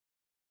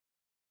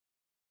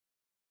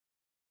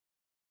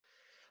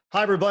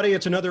Hi, everybody.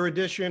 It's another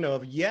edition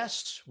of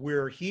Yes,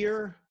 We're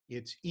Here.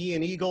 It's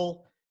Ian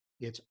Eagle.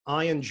 It's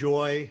Ian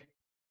Joy.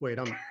 Wait,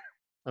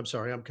 I'm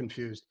sorry, I'm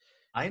confused.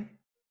 Ian?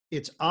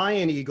 It's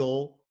Ian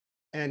Eagle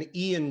and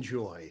Ian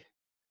Joy.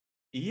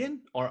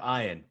 Ian or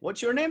Ian?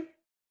 What's your name?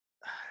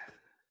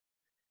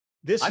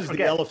 This I is the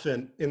forget.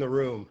 elephant in the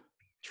room.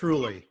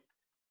 Truly.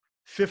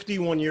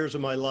 51 years of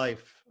my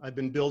life, I've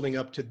been building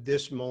up to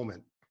this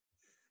moment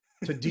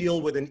to deal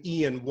with an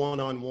Ian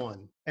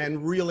one-on-one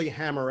and really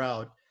hammer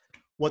out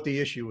what the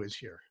issue is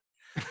here.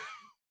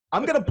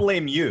 I'm going to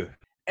blame you.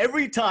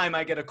 Every time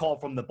I get a call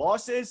from the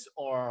bosses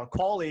or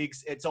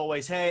colleagues, it's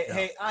always,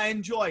 hey,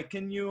 Ian Joy,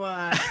 can you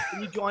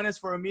join us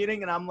for a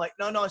meeting? And I'm like,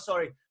 no,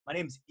 sorry. My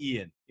name's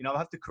Ian. I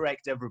have to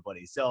correct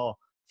everybody. So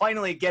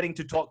finally getting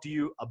to talk to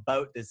you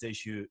about this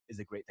issue is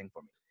a great thing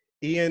for me.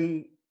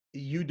 Ian,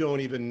 you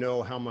don't even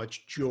know how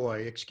much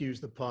joy,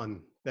 excuse the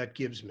pun, that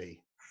gives me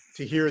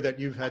to hear that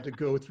you've had to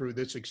go through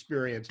this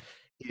experience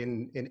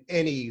in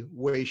any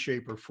way,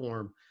 shape, or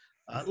form.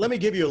 Let me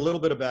give you a little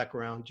bit of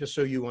background just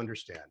so you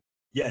understand.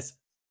 Yes.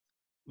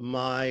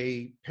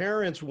 My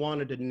parents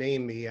wanted to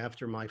name me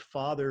after my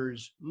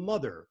father's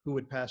mother, who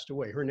had passed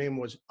away. Her name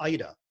was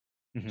Ida.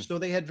 Mm-hmm. So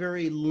they had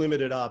very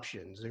limited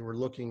options. They were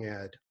looking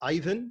at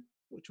Ivan,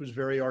 which was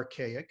very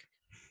archaic,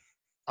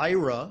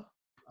 Ira,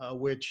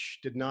 which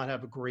did not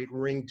have a great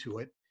ring to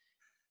it.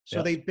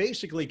 So they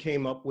basically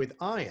came up with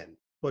Ian,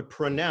 but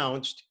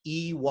pronounced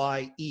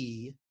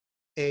Eyan.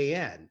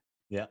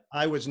 Yeah.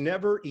 I was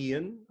never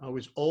Ian. I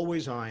was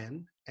always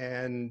Ian.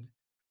 And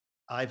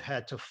I've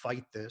had to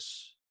fight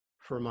this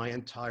for my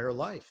entire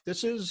life.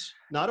 This is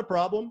not a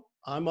problem.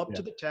 I'm up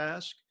to the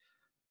task.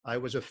 I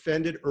was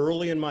offended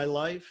early in my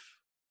life.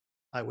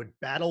 I would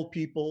battle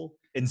people.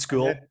 In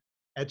school?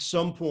 At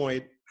some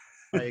point,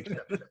 I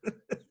accepted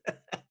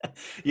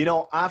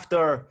it.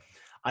 After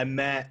I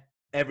met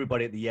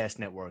everybody at the Yes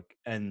Network,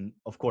 and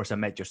of course I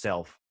met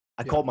yourself,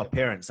 I called my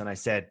parents and I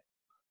said,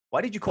 why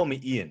did you call me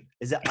Ian?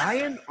 Is it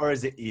Ian or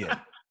is it Ian?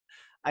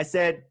 I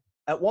said,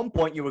 at one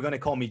point you were going to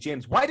call me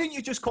James. Why didn't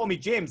you just call me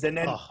James? And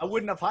then I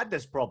wouldn't have had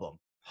this problem.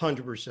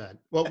 100%.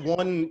 Well,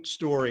 one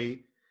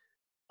story,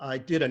 I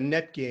did a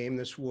net game.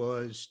 This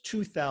was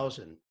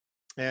 2000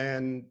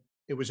 and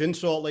it was in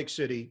Salt Lake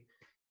City.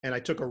 And I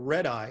took a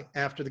red eye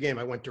after the game.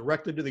 I went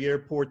directly to the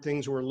airport.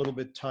 Things were a little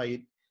bit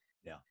tight.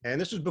 Yeah.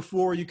 And this is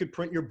before you could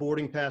print your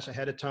boarding pass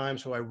ahead of time.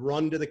 So I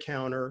run to the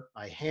counter.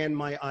 I hand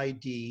my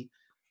ID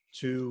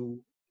to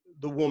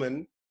the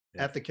woman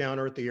at the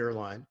counter at the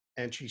airline.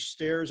 And she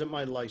stares at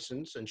my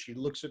license and she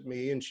looks at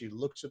me and she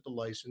looks at the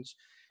license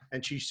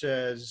and she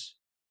says,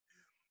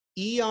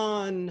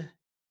 Ian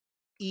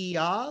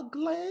Eagle?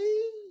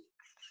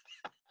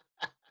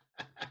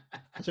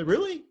 I said,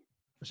 really?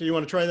 I said, you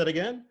want to try that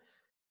again?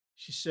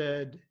 She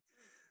said,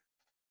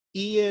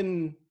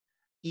 Ian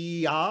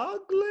Eagle?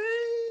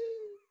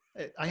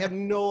 I had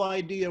no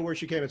idea where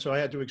she came in. So I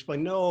had to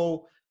explain,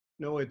 no,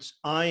 it's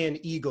Ian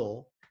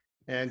Eagle.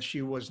 And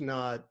she was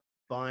not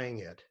buying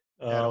it.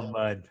 Oh,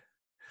 man.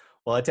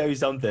 Well, I tell you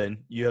something,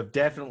 you have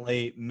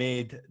definitely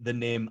made the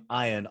name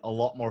Ian a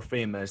lot more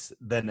famous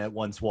than it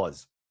once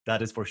was.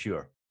 That is for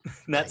sure.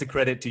 And that's a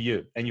credit to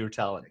you and your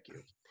talent.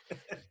 Thank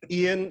you.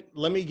 Ian,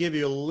 let me give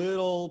you a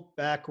little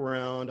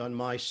background on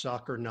my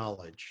soccer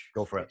knowledge.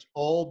 Go for it. It's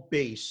all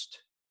based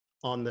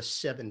on the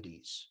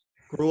 70s.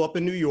 Grew up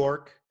in New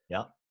York.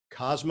 Yeah.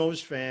 Cosmos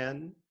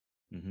fan.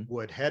 Mm-hmm.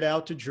 Would head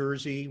out to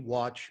Jersey,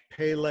 watch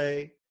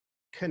Pele,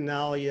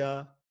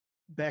 Canalia,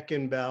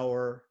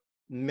 Beckenbauer,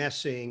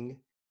 Messing,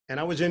 and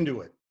I was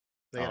into it.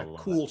 They had a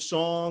cool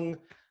song.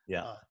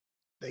 Yeah.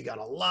 They got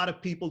a lot of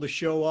people to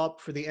show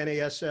up for the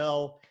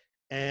NASL.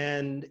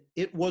 And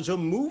it was a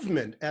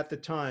movement at the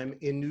time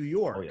in New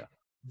York. Oh, yeah.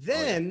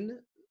 Then,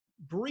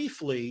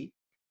 briefly,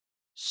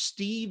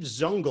 Steve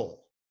Zungel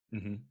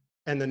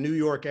and the New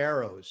York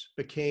Arrows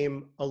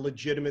became a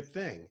legitimate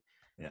thing.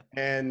 Yeah.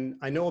 And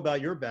I know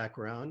about your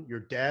background.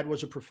 Your dad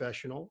was a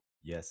professional.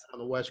 Yes. On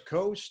the West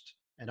Coast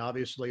and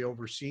obviously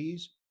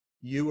overseas.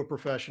 You a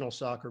professional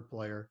soccer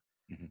player.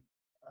 Mm-hmm.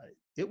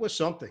 It was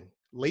something.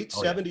 Late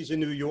 70s in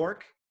New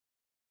York,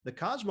 the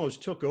Cosmos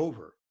took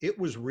over. It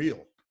was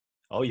real.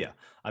 Oh, yeah.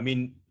 I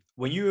mean,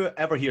 when you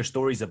ever hear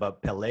stories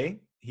about Pelé,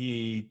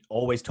 he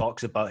always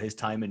talks about his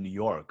time in New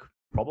York,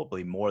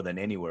 probably more than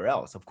anywhere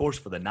else. Of course,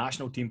 for the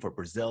national team, for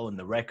Brazil and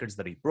the records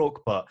that he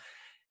broke, but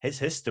his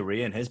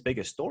history and his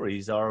biggest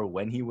stories are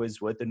when he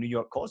was with the New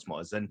York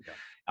Cosmos. And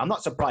I'm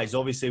not surprised.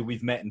 Obviously,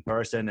 we've met in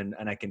person,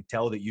 and I can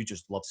tell that you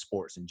just love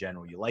sports in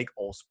general. You like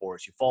all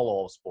sports. You follow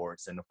all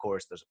sports. And, of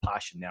course, there's a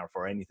passion there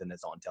for anything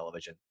that's on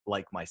television,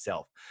 like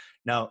myself.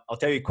 Now, I'll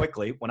tell you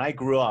quickly, when I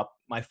grew up,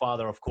 my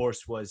father, of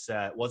course, was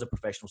a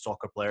professional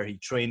soccer player. He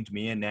trained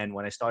me. And then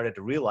when I started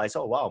to realize,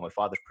 oh, wow, my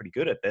father's pretty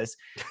good at this,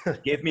 he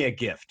gave me a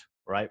gift,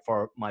 right,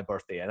 for my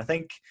birthday. And I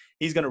think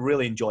he's going to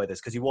really enjoy this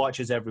because he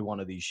watches every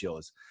one of these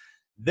shows.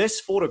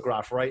 This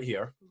photograph right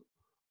here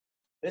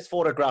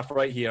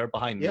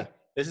behind me,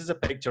 this is a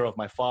picture of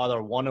my father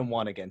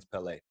 1-on-1 against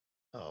Pelé.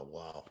 Oh,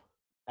 wow.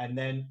 And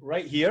then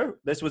right here,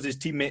 this was his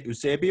teammate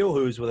Eusebio,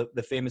 who was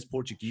the famous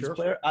Portuguese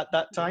player at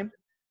that time.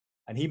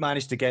 And he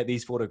managed to get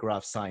these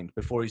photographs signed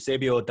before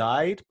Eusebio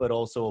died, but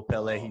also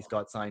Pele, he's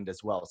got signed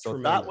as well. So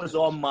that was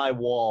on my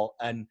wall.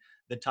 And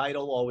the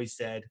title always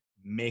said,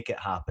 make it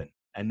happen.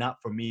 And that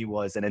for me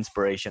was an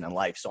inspiration in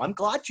life. So I'm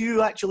glad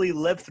you actually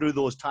lived through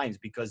those times,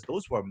 because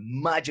those were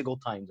magical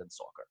times in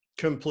soccer.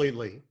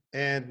 Completely.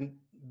 And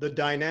the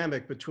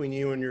dynamic between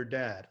you and your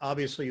dad,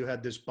 obviously you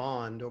had this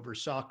bond over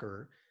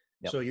soccer.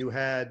 Yep. So you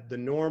had the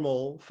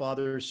normal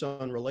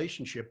father-son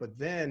relationship, but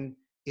then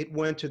it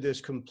went to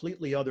this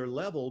completely other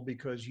level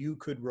because you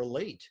could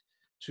relate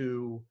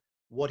to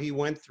what he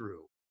went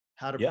through,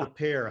 how to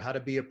prepare, how to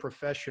be a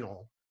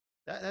professional.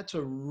 That's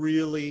a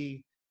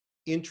really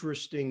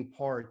interesting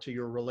part to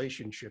your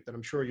relationship that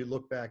I'm sure you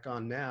look back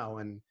on now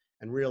and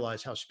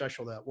realize how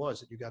special that was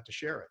that you got to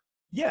share it.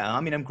 Yeah,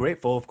 I mean, I'm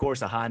grateful. Of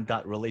course, I had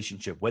that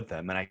relationship with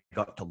him and I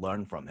got to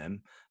learn from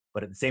him.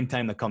 But at the same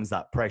time, there comes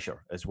that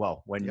pressure as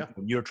well when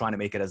you're trying to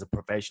make it as a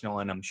professional.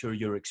 And I'm sure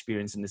you're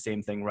experiencing the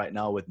same thing right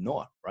now with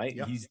Noah, right?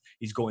 Yeah.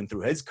 He's going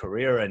through his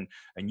career and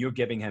you're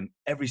giving him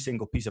every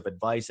single piece of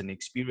advice, and the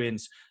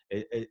experience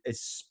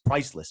is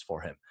priceless for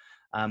him.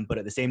 But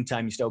at the same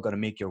time, you still got to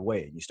make your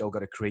way. You still got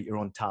to create your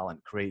own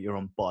talent, create your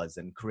own buzz,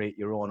 and create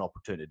your own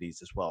opportunities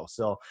as well.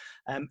 So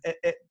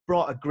it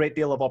brought a great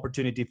deal of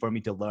opportunity for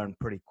me to learn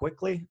pretty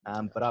quickly.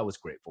 But I was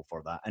grateful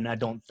for that. And I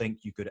don't think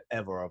you could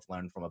ever have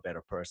learned from a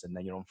better person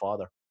than your own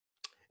father.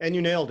 And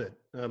you nailed it.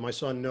 My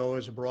son Noah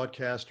is a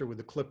broadcaster with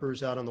the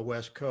Clippers out on the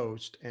West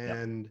Coast.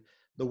 And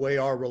the way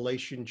our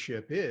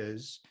relationship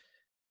is,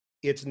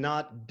 it's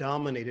not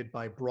dominated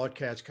by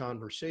broadcast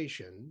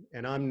conversation.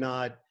 And I'm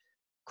not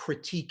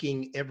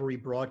critiquing every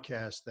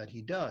broadcast that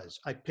he does.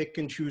 I pick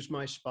and choose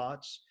my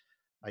spots.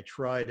 I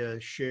try to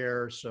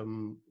share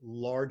some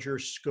larger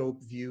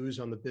scope views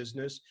on the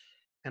business.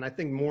 And I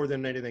think more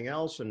than anything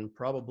else, and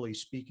probably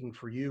speaking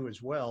for you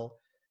as well,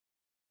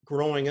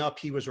 growing up,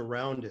 he was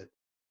around it.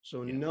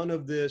 So none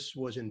of this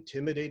was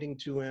intimidating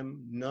to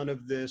him. None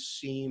of this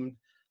seemed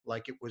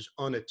like it was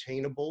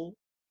unattainable.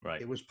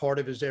 Right. It was part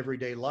of his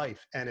everyday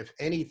life. And if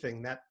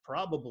anything, that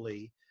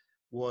probably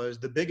was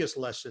the biggest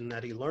lesson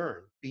that he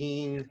learned,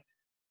 being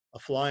a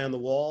fly on the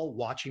wall,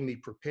 watching me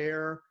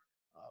prepare,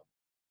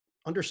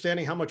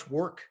 understanding how much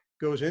work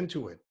goes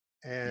into it.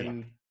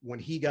 And when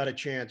he got a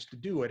chance to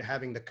do it,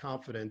 having the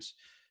confidence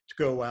to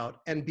go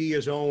out and be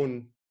his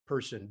own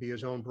person, be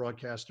his own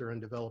broadcaster, and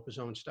develop his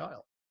own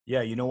style.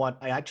 Yeah, you know what?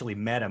 I actually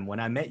met him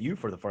when I met you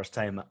for the first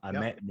time. I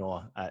met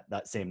Noah at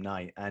that same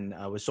night, and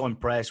I was so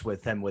impressed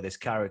with him, with his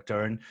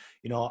character. And,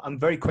 you know, I'm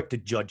very quick to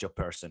judge a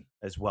person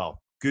as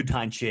well. Good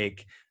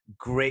handshake,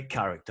 great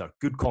character,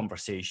 good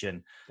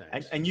conversation.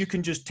 And you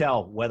can just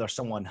tell whether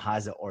someone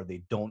has it or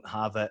they don't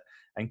have it.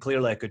 And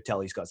clearly I could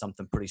tell he's got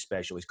something pretty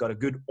special. He's got a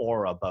good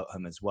aura about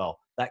him as well.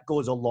 That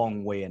goes a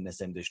long way in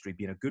this industry,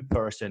 being a good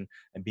person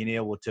and being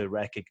able to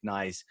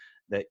recognize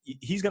that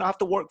he's going to have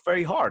to work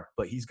very hard,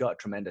 but he's got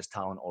tremendous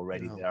talent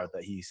already there,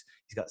 that he's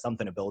got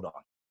something to build on.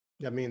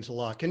 That means a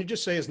lot. Can you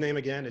just say his name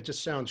again? It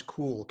just sounds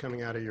cool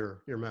coming out of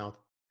your mouth.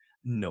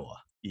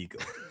 Noah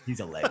Eagle. He's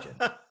a legend,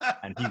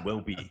 and he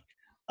will be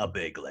a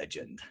big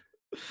legend.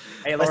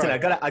 Hey, listen,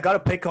 right. I gotta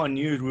pick on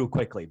you real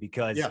quickly,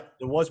 because there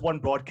was one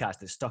broadcast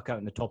that stuck out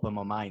in the top of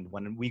my mind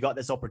when we got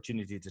this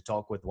opportunity to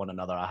talk with one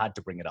another. I had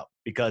to bring it up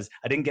because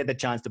I didn't get the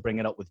chance to bring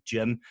it up with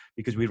Jim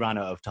because we ran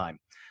out of time.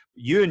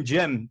 You and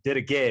Jim did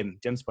a game,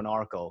 Jim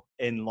Spanarkel,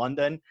 in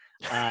London,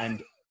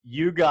 and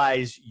you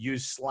guys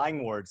used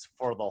slang words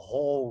for the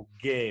whole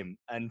game.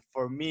 And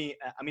for me,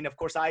 I mean, of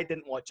course, I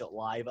didn't watch it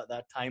live at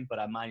that time, but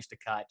I managed to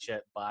catch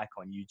it back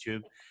on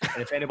YouTube.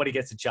 And if anybody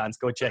gets a chance,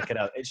 go check it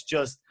out. It's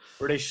just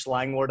British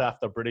slang word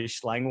after British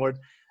slang word.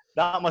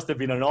 That must have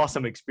been an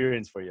awesome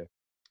experience for you.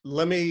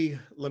 Let me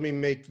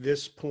make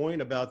this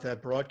point about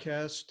that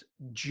broadcast.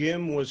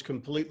 Jim was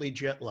completely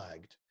jet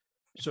lagged.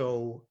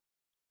 So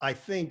I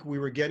think we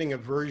were getting a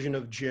version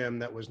of Jim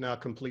that was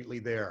not completely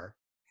there.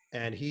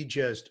 And he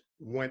just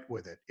went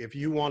with it. If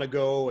you want to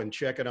go and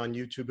check it on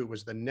YouTube, it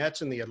was the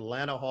Nets and the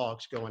Atlanta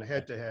Hawks going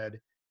head to head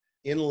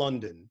in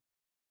London.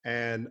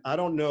 And I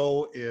don't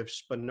know if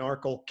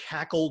Spanarkel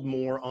cackled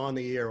more on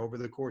the air over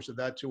the course of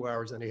that 2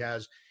 hours than he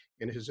has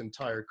in his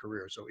entire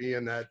career. So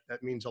Ian, that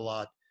means a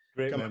lot.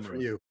 Great coming from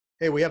you.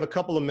 Hey, we have a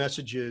couple of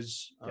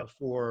messages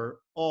for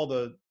all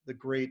the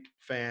great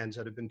fans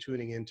that have been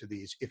tuning into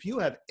these. If you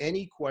have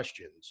any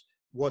questions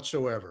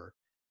whatsoever,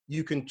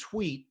 you can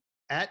tweet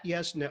at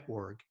Yes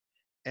Network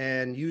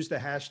and use the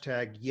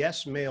hashtag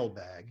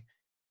YesMailbag,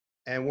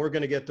 and we're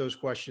going to get those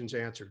questions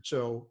answered.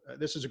 So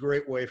this is a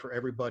great way for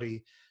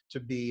everybody to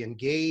be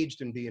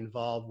engaged and be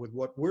involved with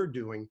what we're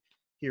doing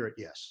here at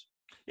Yes.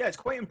 Yeah, it's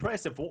quite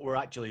impressive what we're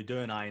actually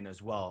doing, Ian,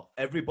 as well.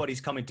 Everybody's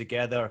coming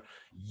together.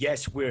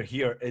 Yes, We're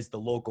Here is the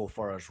logo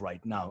for us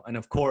right now. And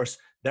of course,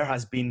 there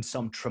has been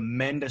some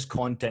tremendous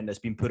content that's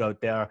been put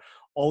out there.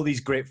 All these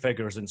great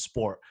figures in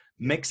sport,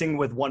 mixing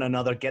with one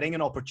another, getting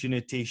an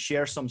opportunity,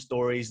 share some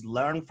stories,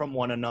 learn from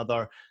one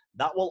another.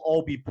 That will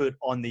all be put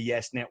on the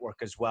Yes Network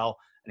as well.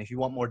 And if you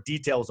want more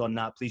details on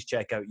that, please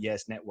check out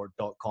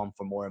yesnetwork.com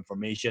for more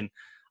information.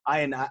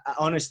 Ian,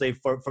 honestly,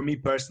 for me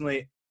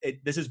personally,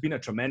 this has been a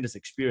tremendous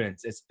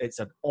experience. It's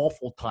an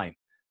awful time.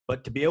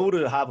 But to be able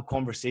to have a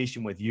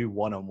conversation with you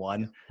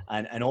one-on-one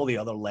and all the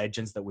other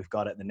legends that we've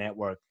got at the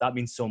network, that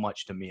means so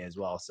much to me as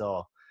well.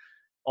 So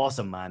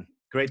awesome, man.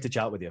 Great to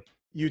chat with you.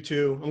 You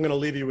too. I'm going to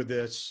leave you with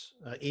this.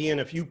 Ian,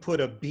 if you put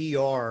a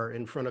BR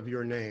in front of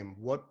your name,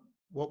 what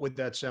would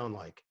that sound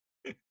like?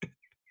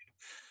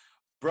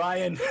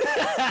 Brian.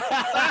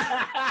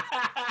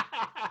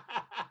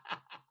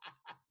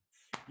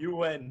 You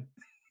win.